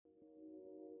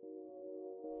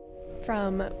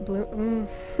from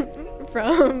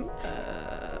from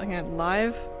Again,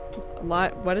 live.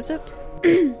 What is it?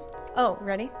 oh,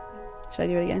 ready? Should I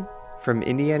do it again? From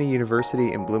Indiana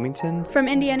University in Bloomington. From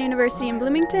Indiana University in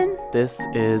Bloomington. This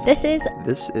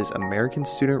is American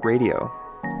Student Radio.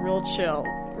 Real chill.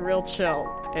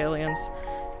 Aliens,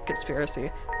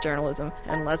 conspiracy, journalism,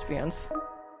 and lesbians.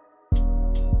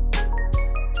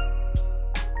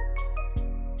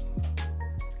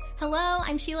 Hello,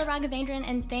 I'm Sheila Raghavendran,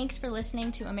 and thanks for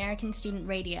listening to American Student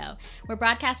Radio. We're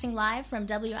broadcasting live from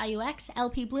WIUX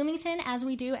LP Bloomington, as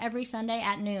we do every Sunday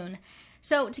at noon.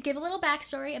 So, to give a little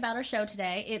backstory about our show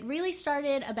today, it really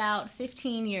started about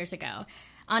 15 years ago.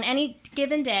 On any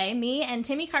given day, me and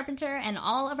Timmy Carpenter and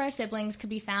all of our siblings could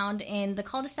be found in the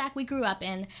cul-de-sac we grew up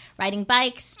in, riding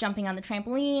bikes, jumping on the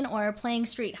trampoline, or playing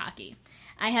street hockey.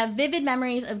 I have vivid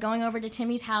memories of going over to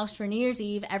Timmy's house for New Year's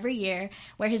Eve every year,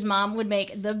 where his mom would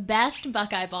make the best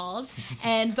Buckeye balls,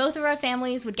 and both of our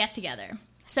families would get together.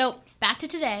 So, back to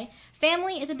today,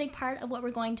 family is a big part of what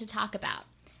we're going to talk about.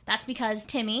 That's because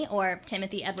Timmy, or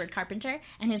Timothy Edward Carpenter,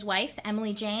 and his wife,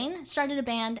 Emily Jane, started a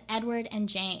band, Edward and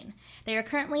Jane. They are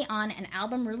currently on an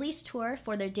album release tour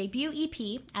for their debut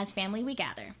EP, As Family We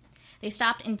Gather. They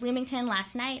stopped in Bloomington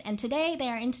last night, and today they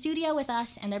are in studio with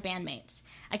us and their bandmates.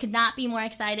 I could not be more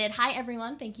excited. Hi,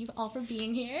 everyone. Thank you all for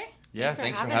being here. Yeah,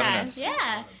 thanks for having us.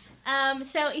 Yeah.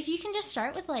 So if you can just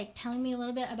start with, telling me a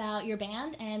little bit about your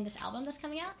band and this album that's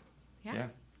coming out. Yeah.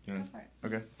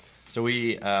 Okay. So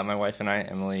we, my wife and I,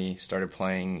 Emily, started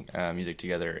playing music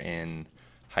together in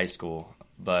high school.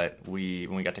 But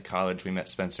when we got to college, we met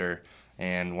Spencer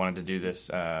and wanted to do this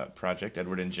project,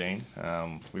 Edward and Jane.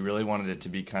 We really wanted it to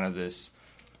be kind of this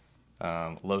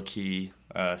low-key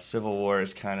Civil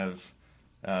Wars kind of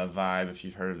vibe, if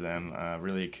you've heard of them,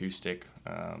 really acoustic.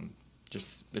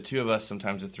 Just the two of us,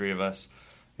 sometimes the three of us,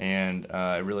 and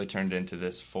it really turned into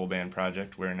this full band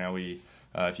project where now we,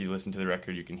 if you listen to the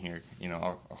record, you can hear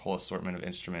a whole assortment of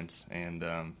instruments. And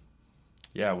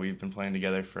we've been playing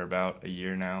together for about a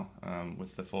year now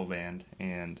with the full band,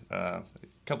 and a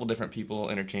couple different people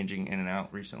interchanging in and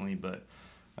out recently, but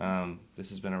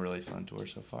this has been a really fun tour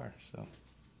so far. So,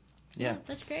 yeah.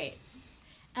 That's great.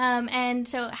 And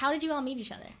so how did you all meet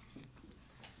each other?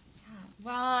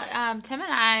 Well, Tim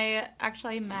and I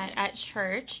actually met at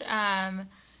church,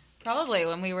 probably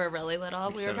when we were really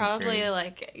little. We were probably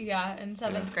in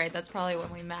seventh grade. That's probably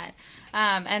when we met.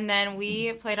 And then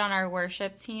we played on our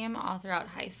worship team all throughout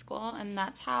high school, and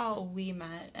that's how we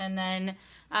met. And then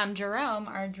Jerome,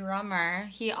 our drummer,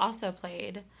 he also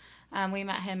played. We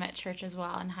met him at church as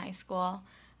well in high school.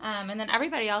 And then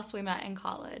everybody else we met in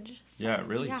college. So,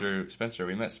 through Spencer.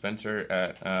 We met Spencer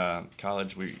at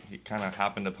college. He kind of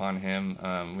happened upon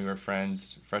him. We were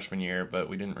friends freshman year, but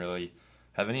we didn't really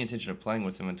have any intention of playing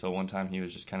with him until one time he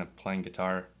was just kind of playing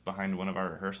guitar behind one of our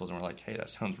rehearsals, and we're like, hey, that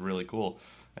sounds really cool.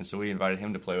 And so we invited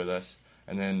him to play with us.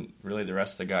 And then really the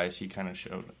rest of the guys he kind of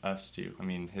showed us to. I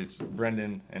mean,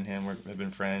 Brendan and him have been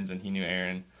friends, and he knew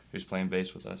Aaron, who's playing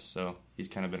bass with us. So he's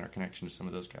kind of been our connection to some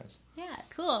of those guys. Yeah,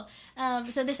 cool.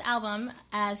 So this album,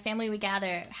 As Family We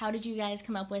Gather, how did you guys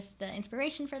come up with the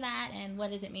inspiration for that, and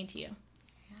what does it mean to you?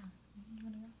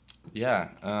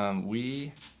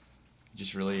 We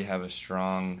just really have a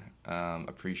strong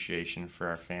appreciation for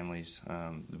our families,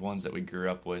 the ones that we grew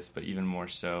up with, but even more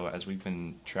so as we've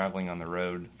been traveling on the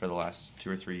road for the last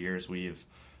 2 or 3 years, we've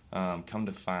come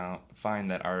to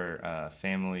find that our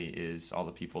family is all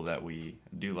the people that we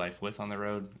do life with on the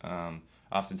road.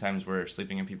 Oftentimes we're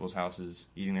sleeping in people's houses,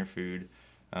 eating their food,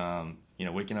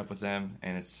 waking up with them,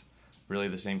 and it's really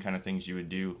the same kind of things you would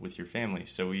do with your family.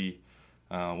 So we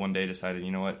one day decided,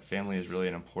 family is really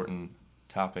an important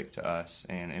topic to us,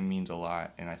 and it means a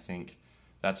lot. And I think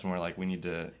that's when we're like, we need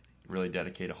to really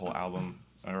dedicate a whole album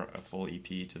or a full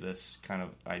EP to this kind of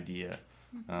idea.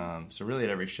 So really at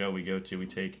every show we go to, we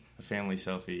take a family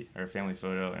selfie or a family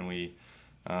photo, and we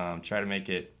try to make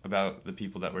it about the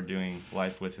people that we're doing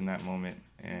life with in that moment,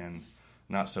 and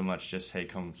not so much just, hey,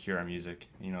 come hear our music.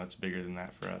 It's bigger than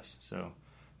that for us. So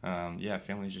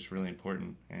family is just really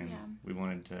important, and we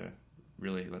wanted to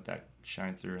really let that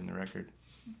shine through in the record.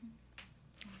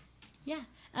 Yeah.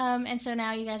 And so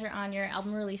now you guys are on your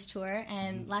album release tour,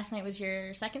 and last night was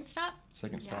your second stop?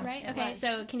 Second stop. Right? Okay,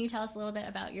 so can you tell us a little bit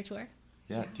about your tour?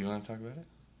 Yeah, do you want to talk about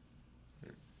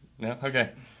it? No?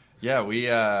 Okay. Yeah, we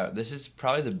this is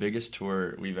probably the biggest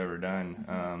tour we've ever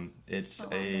done. It's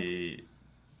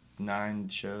 9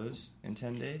 shows in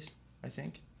 10 days, I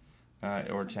think.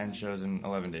 Or 10 shows in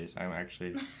 11 days. I'm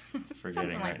actually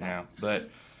forgetting right now. But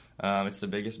it's the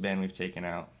biggest band we've taken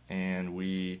out, and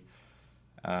we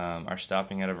are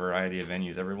stopping at a variety of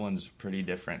venues. Everyone's pretty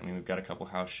different. I mean, we've got a couple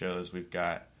house shows. We've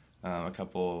got a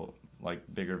couple like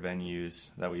bigger venues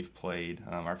that we've played.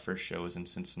 Our first show was in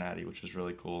Cincinnati, which was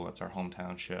really cool. That's our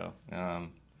hometown show.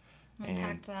 We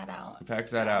packed that out. We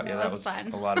packed that out. Yeah, that was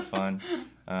fun. A lot of fun.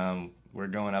 We're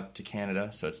going up to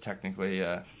Canada, so it's technically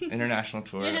an international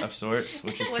tour of sorts,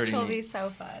 which is pretty Which will neat. be so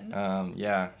fun.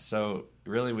 Yeah, so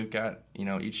really we've got,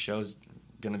 each show's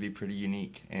going to be pretty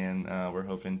unique, and we're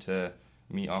hoping to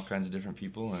meet all kinds of different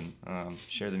people and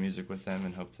share the music with them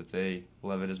and hope that they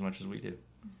love it as much as we do.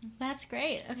 That's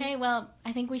great. Okay, well,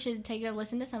 I think we should take a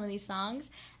listen to some of these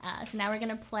songs. So now we're going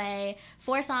to play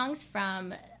 4 songs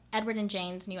from Edward and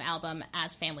Jane's new album,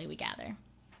 As Family We Gather.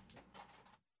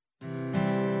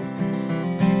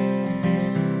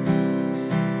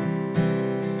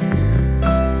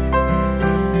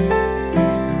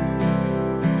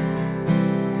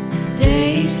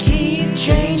 Days keep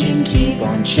changing, keep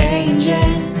on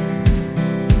changing,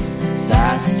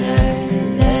 faster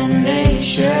than they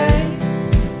should.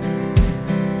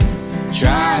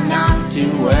 Try not to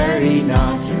worry,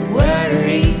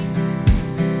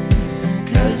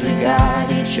 'cause we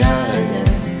got each other.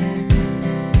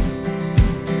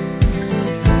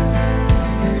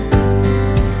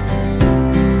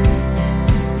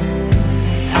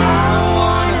 I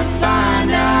wanna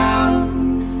find out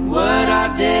what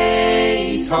our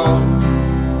days hold.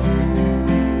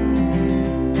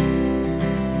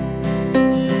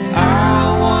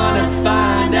 I wanna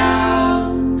find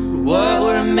out what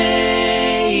we're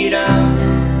made of.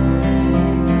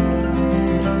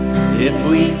 If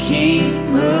we keep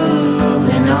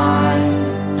moving on,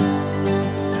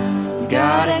 we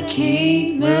gotta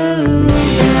keep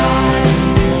moving on.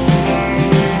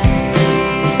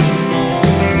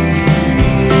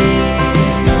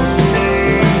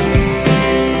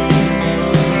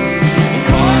 The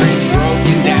car is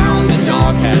broken down, the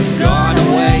dog has gone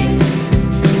away.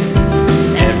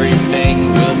 Everything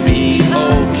will be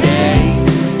okay.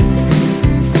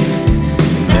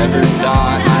 Never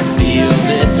thought I'd feel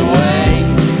this way.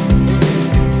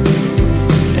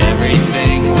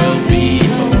 Everything will be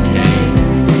okay.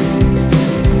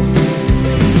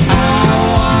 I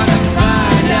wanna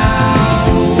find out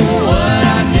what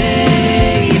our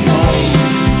days hold.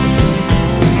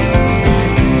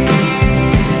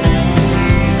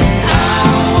 I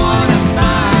wanna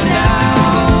find out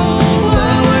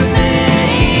what we're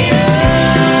made of.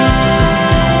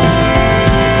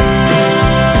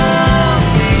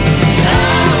 I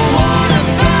wanna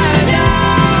find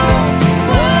out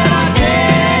what our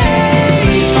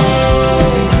days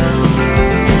hold.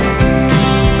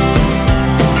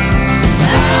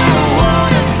 I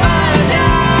wanna find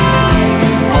out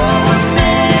what we're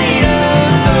made of.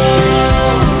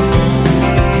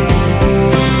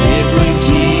 If we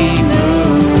keep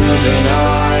moving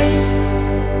on,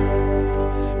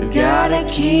 we've gotta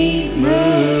keep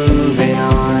moving on.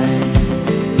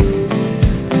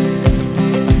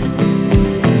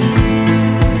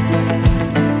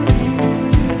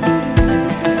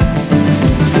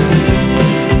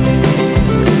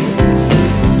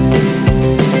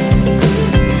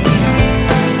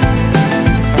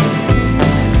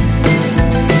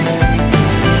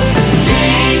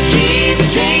 Days keep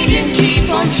changing, keep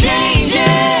on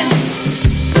changing.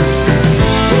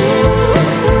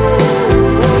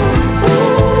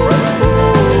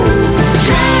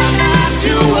 Try not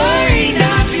to worry,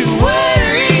 not to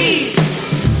worry.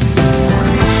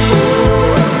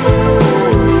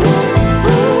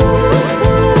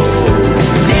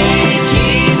 Days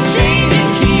keep changing,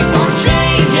 keep on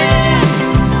changing.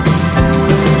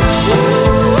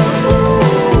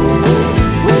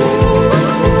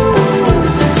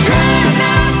 Try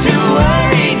not to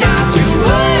worry, not to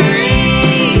worry.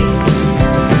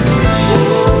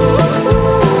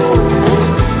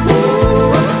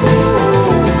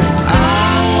 I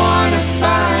wanna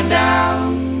find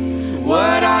out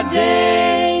what our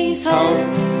days hold.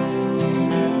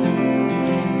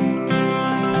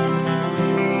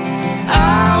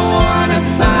 I wanna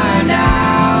find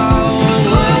out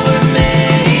what we're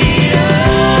made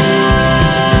of.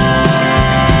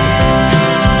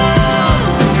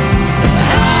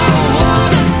 I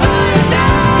wanna find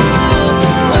out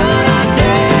what our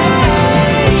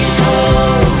days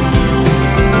hold.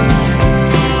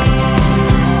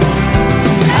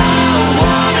 I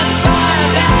wanna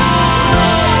find out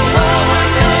what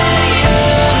we're made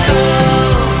of.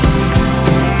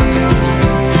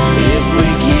 If we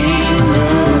keep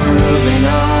moving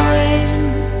on,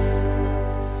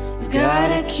 we've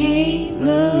gotta keep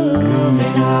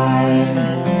moving on.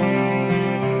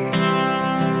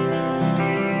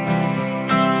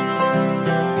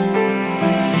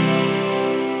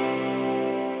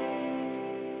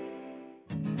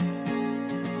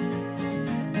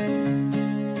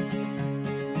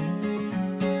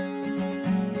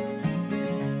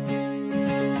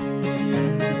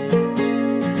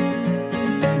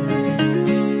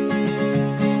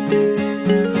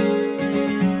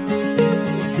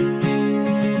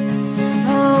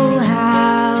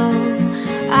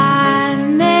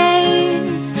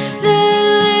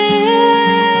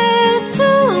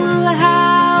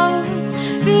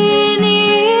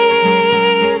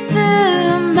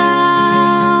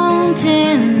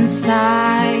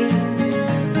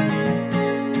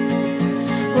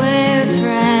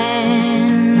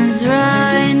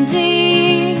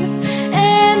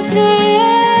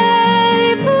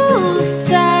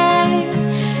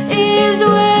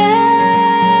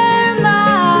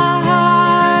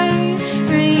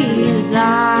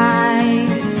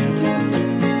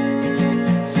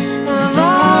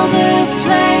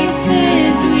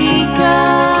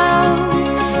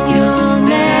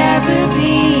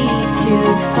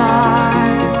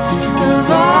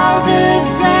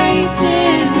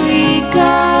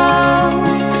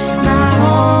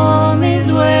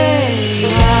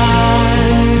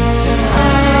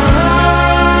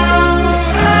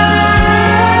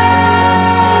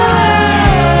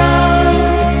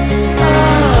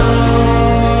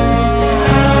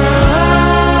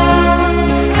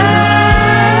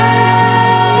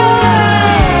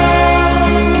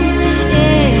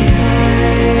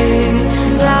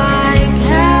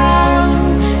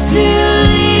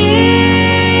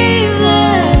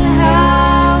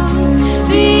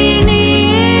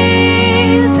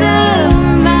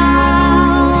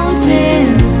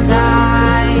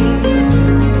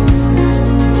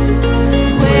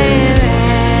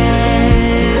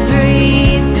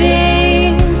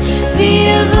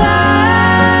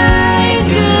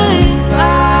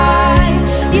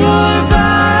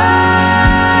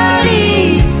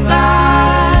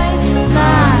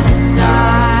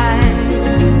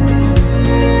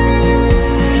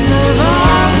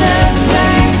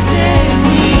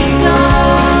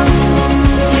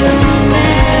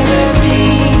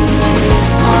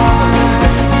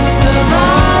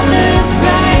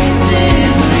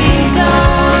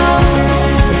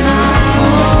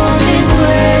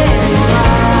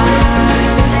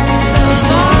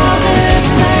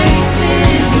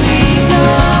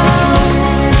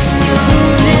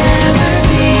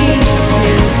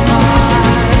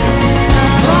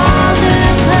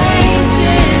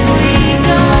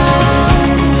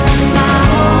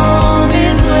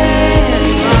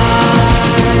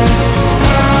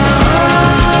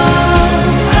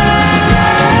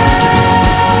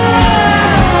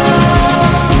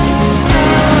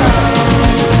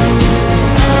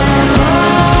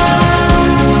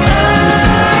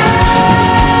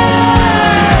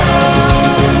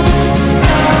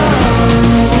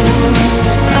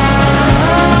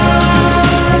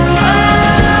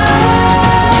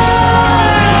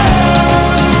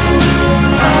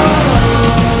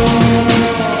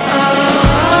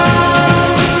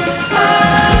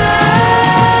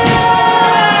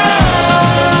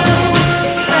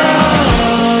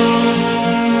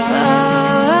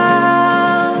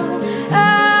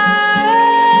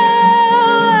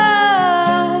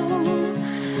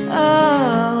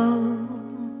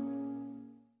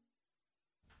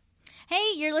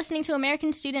 Hey, you're listening to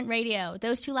American Student Radio.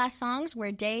 Those two last songs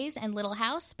were Days and Little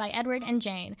House by Edward and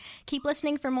Jane. Keep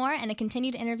listening for more and a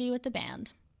continued interview with the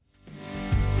band.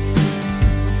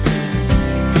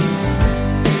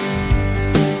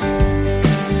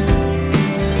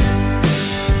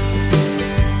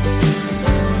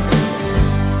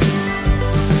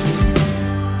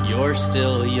 You're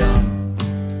still young,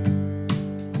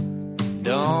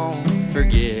 don't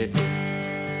forget,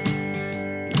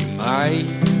 you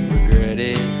might regret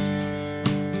it.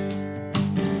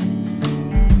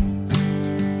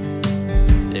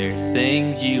 There are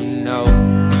things you know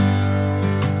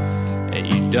that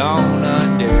you don't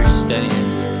understand,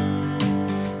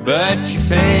 but your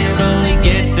family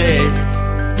gets it.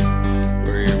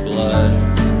 We're your blood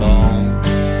and bone.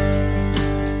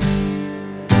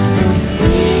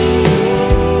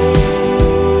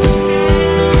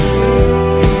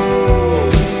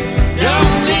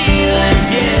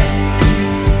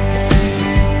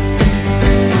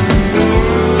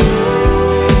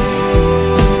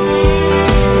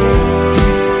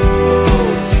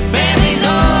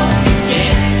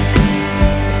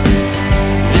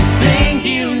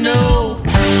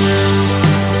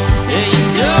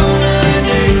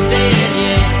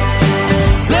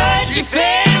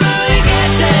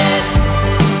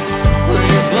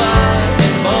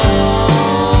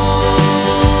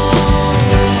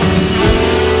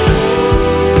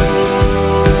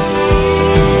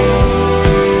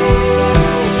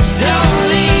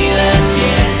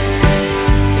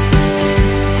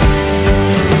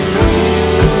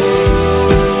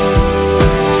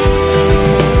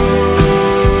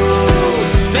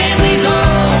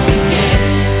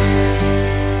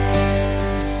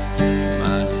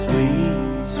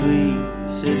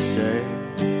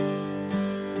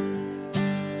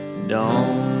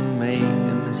 Don't make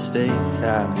the mistakes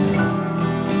I made.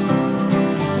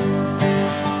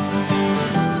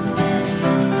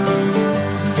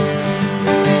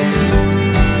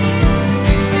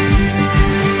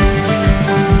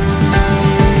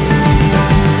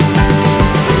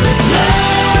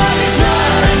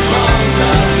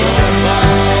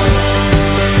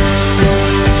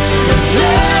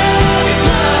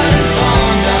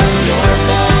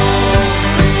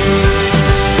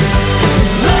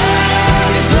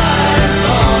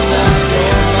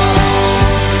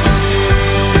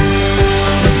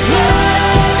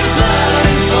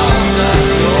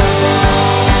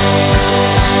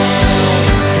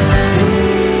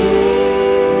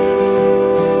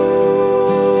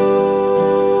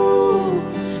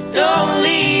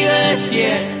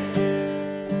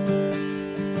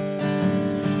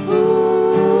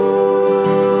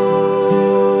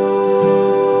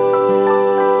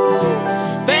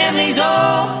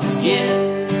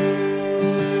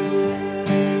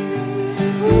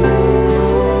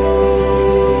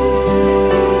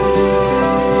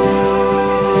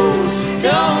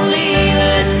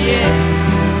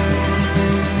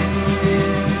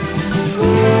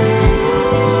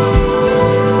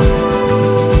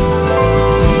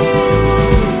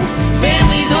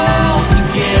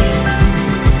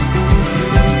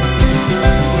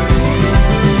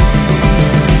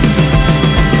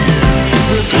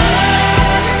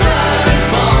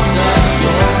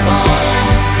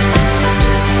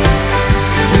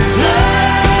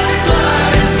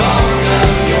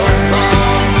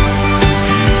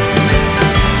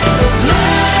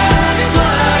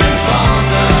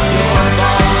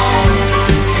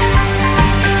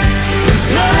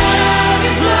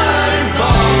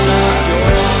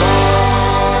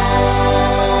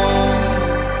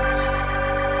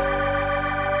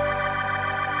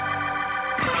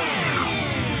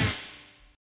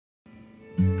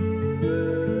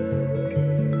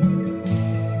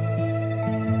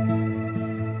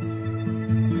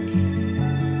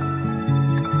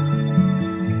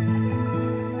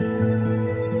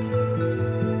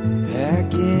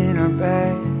 Packing our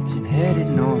bags and headed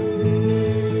north.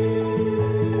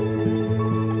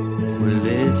 We're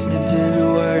listening to the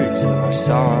words of our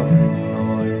sovereign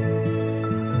Lord.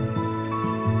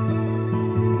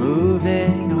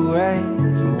 Moving away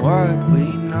from what we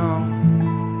know,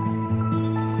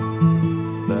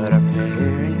 but our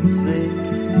parents live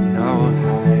in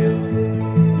Ohio.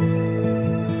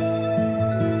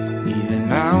 Leaving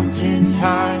mountains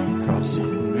high,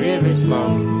 crossing rivers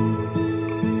low.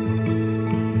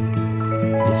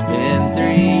 It's been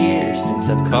 3 years since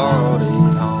I've called it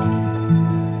home.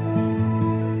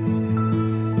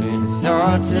 With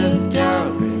thoughts of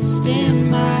doubt rest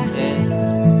in my head,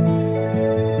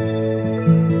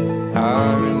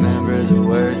 I remember the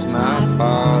words my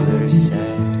father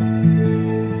said.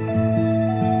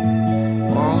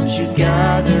 Won't you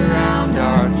gather round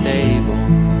our table?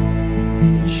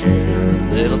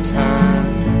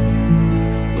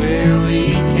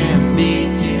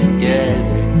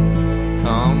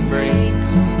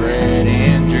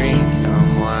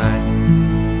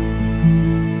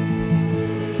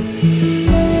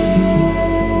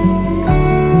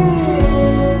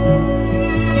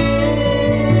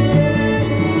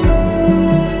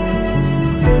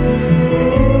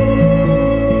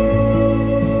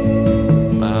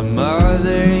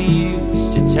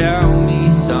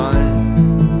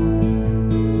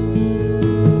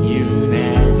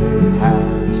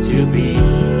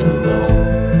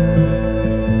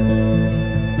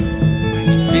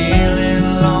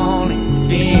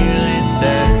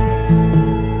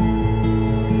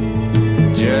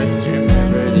 just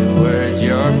remember the words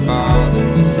your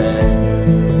father said.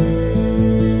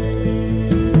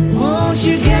 Won't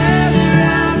you gather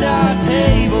round our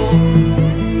table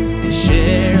and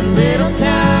share a little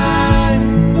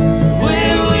time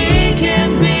where we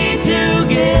can be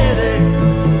together?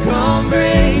 Come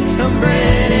break some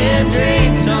bread and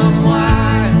drink some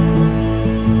wine.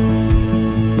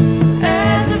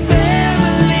 As a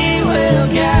family we'll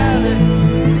gather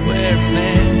where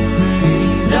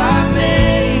memories are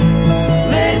made.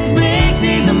 Let's make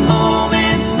these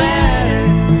moments matter.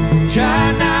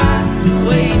 Try not to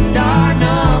waste our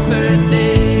numbered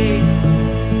days.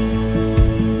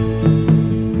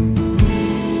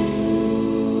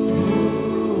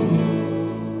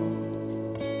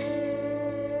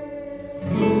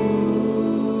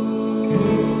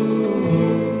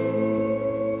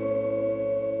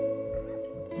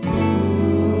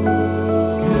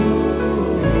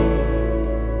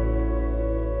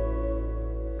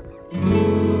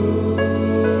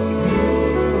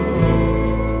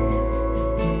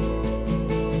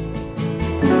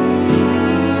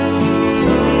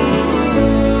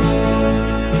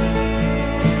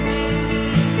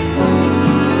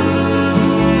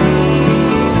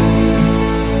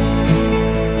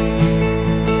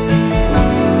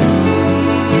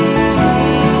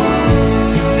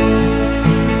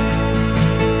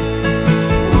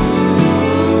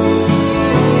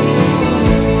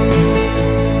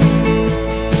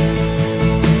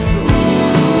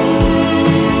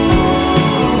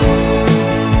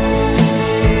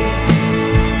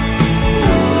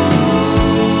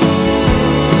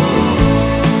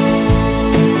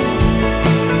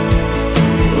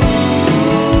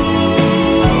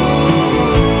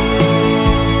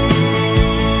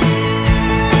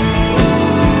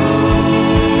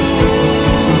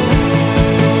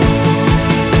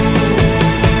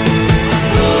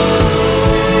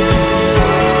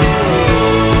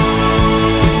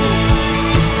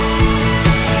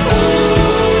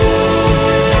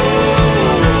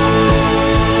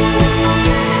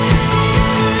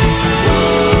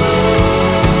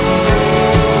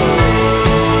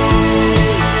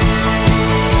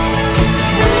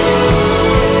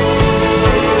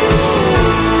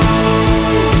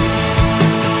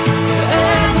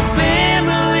 As a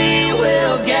family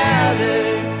we'll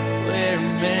gather where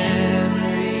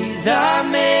memories are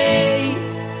made.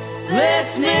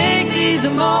 Let's make these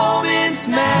moments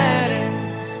matter.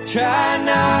 Try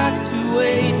not to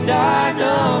waste our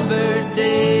numbered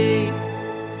days.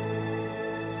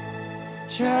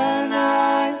 Try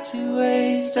not to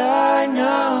waste our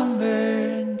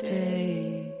numbered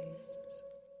days.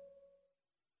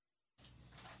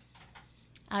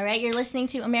 All right, you're listening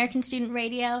to American Student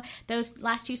Radio. Those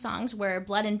last two songs were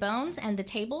Blood and Bones and The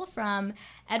Table from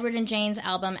Edward and Jane's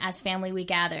album As Family We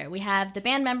Gather. We have the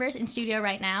band members in studio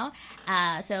right now,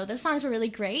 so those songs were really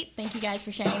great. Thank you guys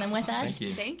for sharing them with us. Thank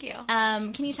you. Thank you.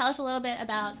 Can you tell us a little bit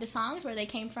about the songs, where they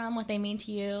came from, what they mean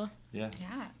to you? Yeah.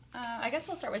 Yeah. I guess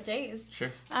we'll start with Days.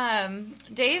 Sure.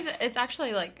 Days, it's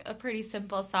actually like a pretty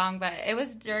simple song, but it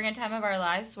was during a time of our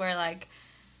lives where like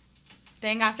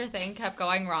thing after thing kept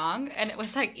going wrong, and it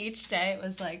was like each day it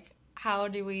was like, how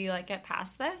do we like get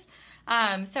past this?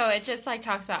 So it just like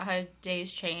talks about how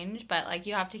days change, but like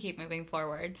you have to keep moving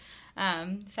forward.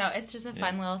 So it's just a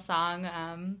fun little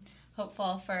song,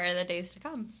 hopeful for the days to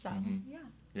come. So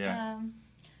Yeah.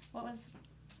 what was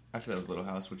After that was Little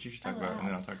House, which you should talk about, and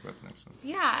then I'll talk about the next one.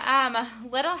 Yeah,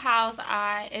 Little House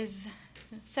is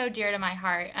so dear to my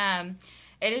heart.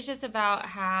 It is just about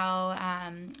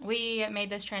how we made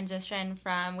this transition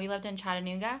from, we lived in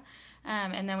Chattanooga,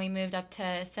 and then we moved up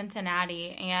to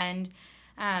Cincinnati, and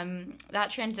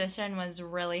that transition was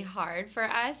really hard for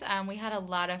us. We had a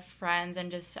lot of friends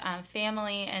and just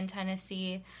family in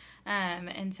Tennessee,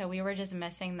 and so we were just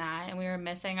missing that, and we were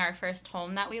missing our first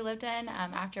home that we lived in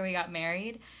after we got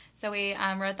married. So we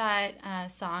wrote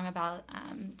that song about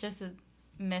just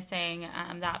missing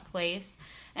that place.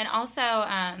 And also,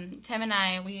 Tim and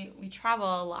I, we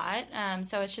travel a lot,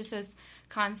 so it's just this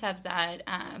concept that,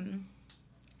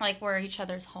 like, we're each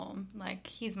other's home. Like,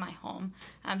 he's my home.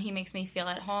 He makes me feel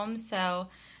at home, so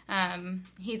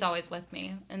he's always with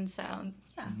me. And so,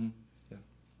 yeah. Mm-hmm. Yeah.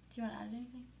 Do you want to add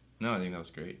anything? No, I think that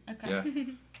was great. Okay.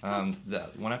 Yeah.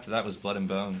 The one after that was Blood and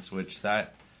Bones, which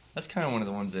that's kind of one of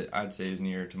the ones that I'd say is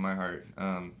near to my heart.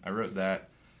 I wrote that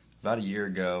about a year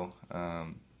ago.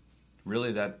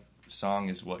 Really, that song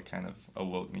is what kind of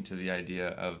awoke me to the idea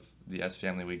of the As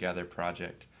Family We Gather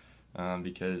project,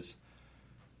 because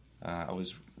I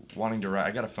was wanting to write.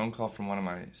 I got a phone call from one of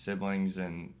my siblings,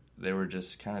 and they were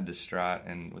just kind of distraught,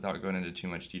 and without going into too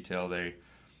much detail, they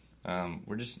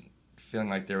were just feeling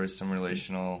like there was some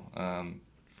relational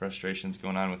frustrations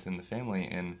going on within the family,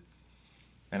 and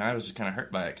I was just kind of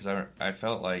hurt by it because I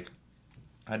felt like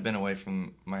I'd been away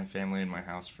from my family and my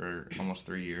house for almost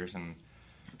 3 years, and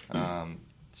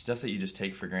stuff that you just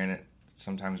take for granted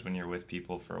sometimes when you're with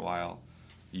people for a while,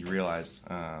 you realize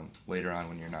later on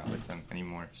when you're not with them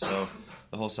anymore. So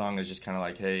the whole song is just kind of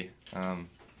like, hey,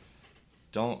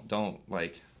 don't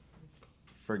like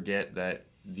forget that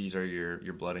these are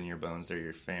your blood and your bones. They're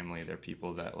your family. They're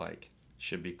people that like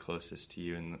should be closest to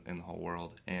you in the whole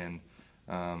world. And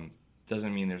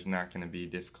doesn't mean there's not going to be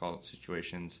difficult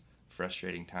situations,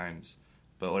 frustrating times.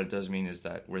 But what it does mean is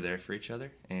that we're there for each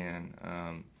other, and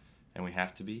we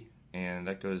have to be. And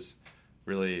that goes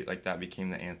really, like, that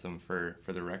became the anthem for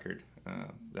the record.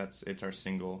 It's our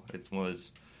single. It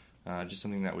was just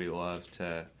something that we love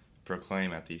to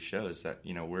proclaim at these shows, that,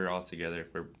 you know, we're all together.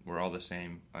 We're all the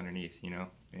same underneath, you know.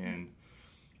 And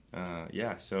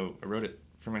so I wrote it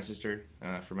for my sister,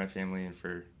 for my family, and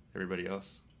for everybody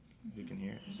else who can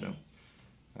hear it. So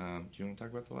do you want to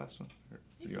talk about the last one? Or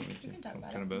do you want me to? You can talk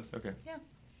about kind it. of both? Okay. Yeah.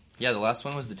 Yeah, the last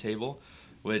one was The Table,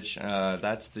 which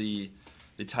that's the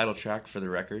title track for the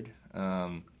record.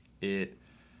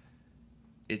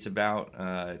 It's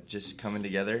about just coming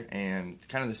together, and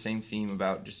kind of the same theme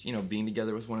about just, you know, being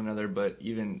together with one another, but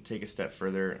even take a step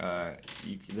further.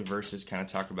 The verses kind of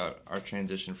talk about our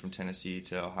transition from Tennessee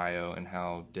to Ohio and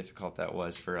how difficult that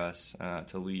was for us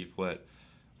to leave what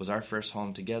was our first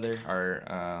home together,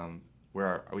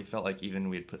 we felt like even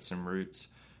we had put some roots,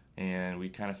 and we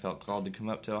kind of felt called to come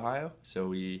up to Ohio. So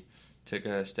we took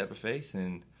a step of faith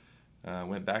and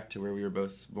went back to where we were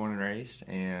both born and raised,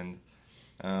 and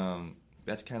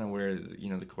that's kind of where, you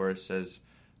know, the chorus says,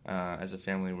 as a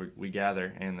family we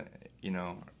gather, and, you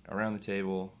know, around the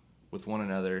table with one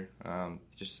another,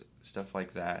 just stuff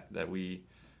like that we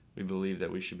believe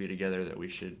that we should be together, that we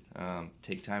should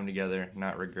take time together,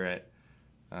 not regret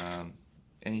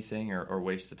anything or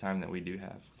waste the time that we do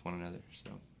have with one another. So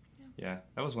yeah,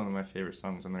 that was one of my favorite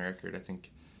songs on the record. I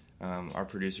think our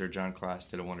producer John Klass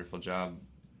did a wonderful job,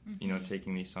 you know,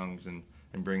 taking these songs and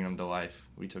bringing them to life.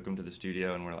 We took them to the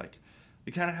studio, and we're like,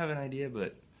 we kind of have an idea,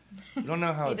 but we don't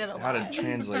know how to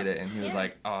translate it. And he was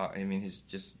like, he's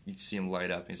just, you see him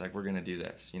light up. He's like, we're going to do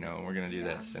this, you know, and we're going to do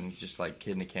this. And just like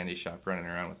kid in a candy shop running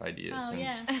around with ideas. Oh, and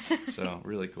yeah. So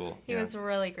really cool. He was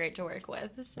really great to work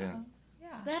with. So. Yeah.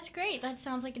 That's great. That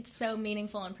sounds like it's so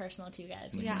meaningful and personal to you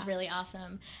guys, which Yeah. is really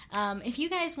awesome. If you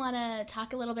guys want to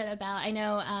talk a little bit about, I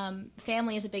know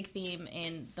family is a big theme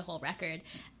in the whole record.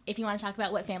 If you want to talk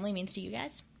about what family means to you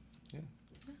guys.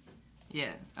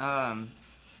 Yeah.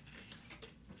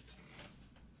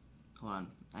 Hold on.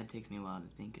 It takes me a while to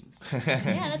think and stuff.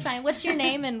 Yeah, that's fine. What's your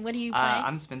name and what do you play?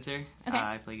 I'm Spencer. Okay.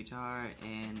 I play guitar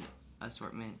and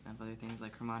assortment of other things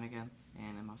like harmonica,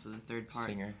 and I'm also the third part,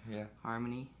 singer, yeah,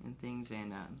 harmony and things.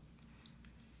 And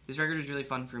this record was really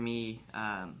fun for me,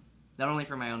 not only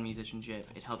for my own musicianship.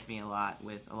 It helped me a lot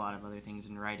with a lot of other things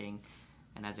in writing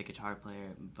and as a guitar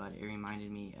player, but it reminded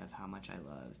me of how much I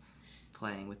love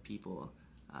playing with people,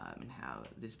 and how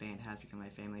this band has become my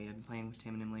family. I've been playing with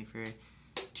Tim and Emily for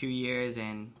 2 years,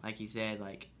 and like you said,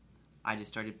 like, I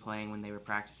just started playing when they were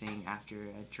practicing after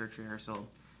a church rehearsal,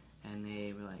 and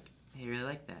they were like, hey, I really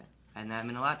like that, and that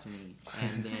meant a lot to me.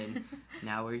 And then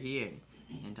now we're here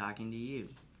and talking to you.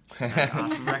 That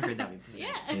awesome record that we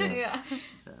played. Yeah.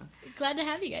 So Glad to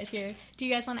have you guys here. Do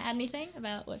you guys want to add anything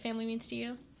about what family means to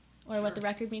you, or what the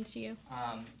record means to you?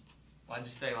 Well, I'd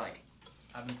just say, like,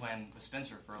 I've been playing with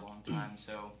Spencer for a long time,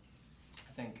 so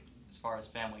I think as far as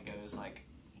family goes, like,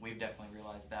 we've definitely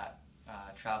realized that,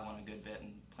 traveling a good bit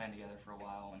and playing together for a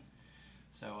while, and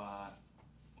so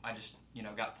I just, you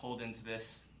know, got pulled into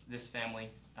this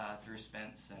family through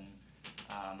Spence, and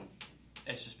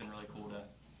it's just been really cool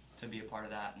to be a part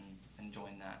of that and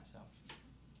join that. So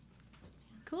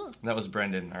Cool. That was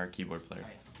Brendan, our keyboard player. Oh,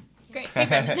 yeah. Great. Hey,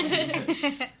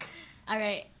 Brendan. All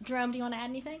right, Jerome, do you want to add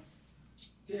anything?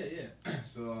 Yeah.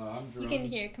 So I'm Jerome. You can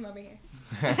hear. Come over here.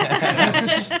 1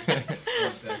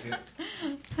 second.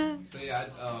 So yeah,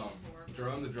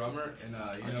 Jerome the drummer, and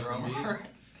you know,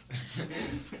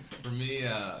 for me,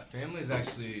 family is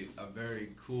actually a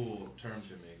very cool term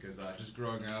to me, because just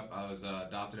growing up, I was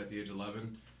adopted at the age of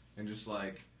 11, and just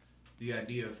like the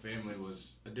idea of family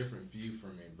was a different view for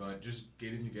me. But just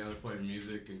getting together, playing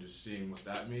music, and just seeing what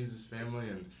that means as family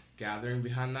and gathering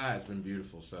behind that has been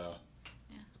beautiful. So.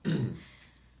 Yeah.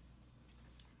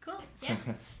 Cool. Yeah.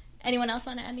 Anyone else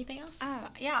want to add anything else?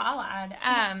 Yeah, I'll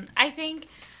add. I think,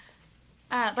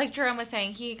 like Jerome was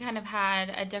saying, he kind of had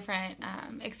a different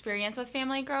experience with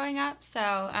family growing up. So,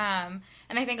 and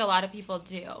I think a lot of people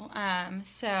do.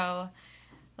 So,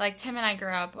 like Tim and I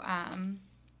grew up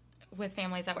with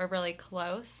families that were really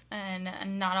close, and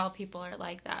not all people are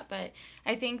like that. But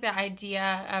I think the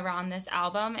idea around this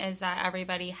album is that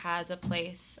everybody has a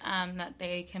place that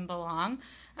they can belong,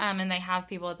 and they have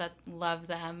people that love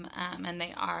them, and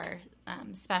they are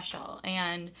special.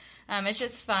 And it's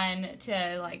just fun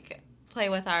to like play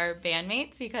with our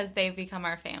bandmates because they've become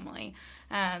our family.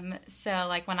 So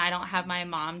like when I don't have my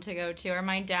mom to go to or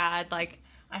my dad, like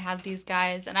I have these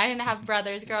guys, and I didn't have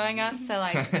brothers growing up, so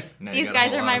like these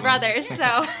guys are my brothers.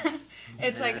 So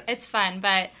it's like it's fun,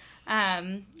 but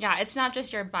yeah, it's not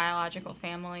just your biological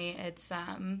family. It's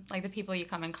like the people you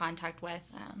come in contact with.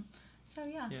 So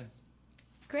yeah.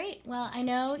 Great. Well, I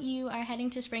know you are heading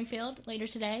to Springfield later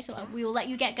today, so we will let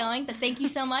you get going. But thank you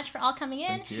so much for all coming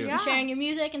in, and sharing your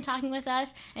music and talking with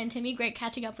us. And Timmy, great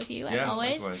catching up with you, as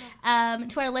always.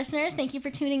 To our listeners, thank you for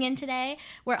tuning in today.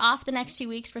 We're off the next 2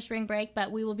 weeks for spring break,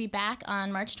 but we will be back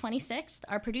on March 26th.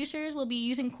 Our producers will be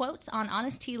using quotes on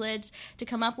Honest Tea Lids to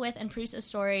come up with and produce a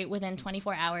story within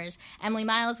 24 hours. Emily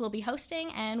Miles will be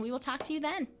hosting, and we will talk to you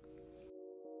then.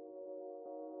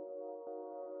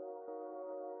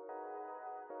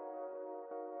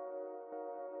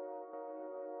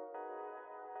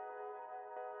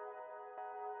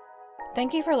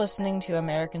 Thank you for listening to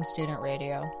American Student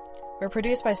Radio. We're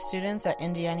produced by students at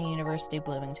Indiana University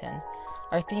Bloomington.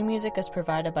 Our theme music is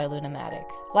provided by Lunamatic.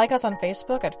 Like us on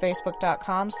Facebook at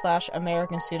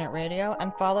facebook.com/American Student Radio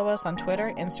and follow us on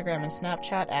Twitter, Instagram, and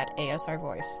Snapchat at ASR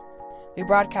Voice. We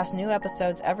broadcast new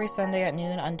episodes every Sunday at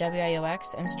noon on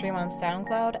WIUX and stream on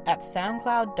SoundCloud at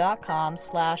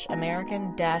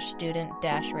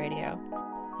soundcloud.com/American-Student-Radio.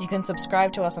 You can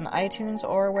subscribe to us on iTunes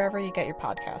or wherever you get your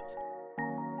podcasts.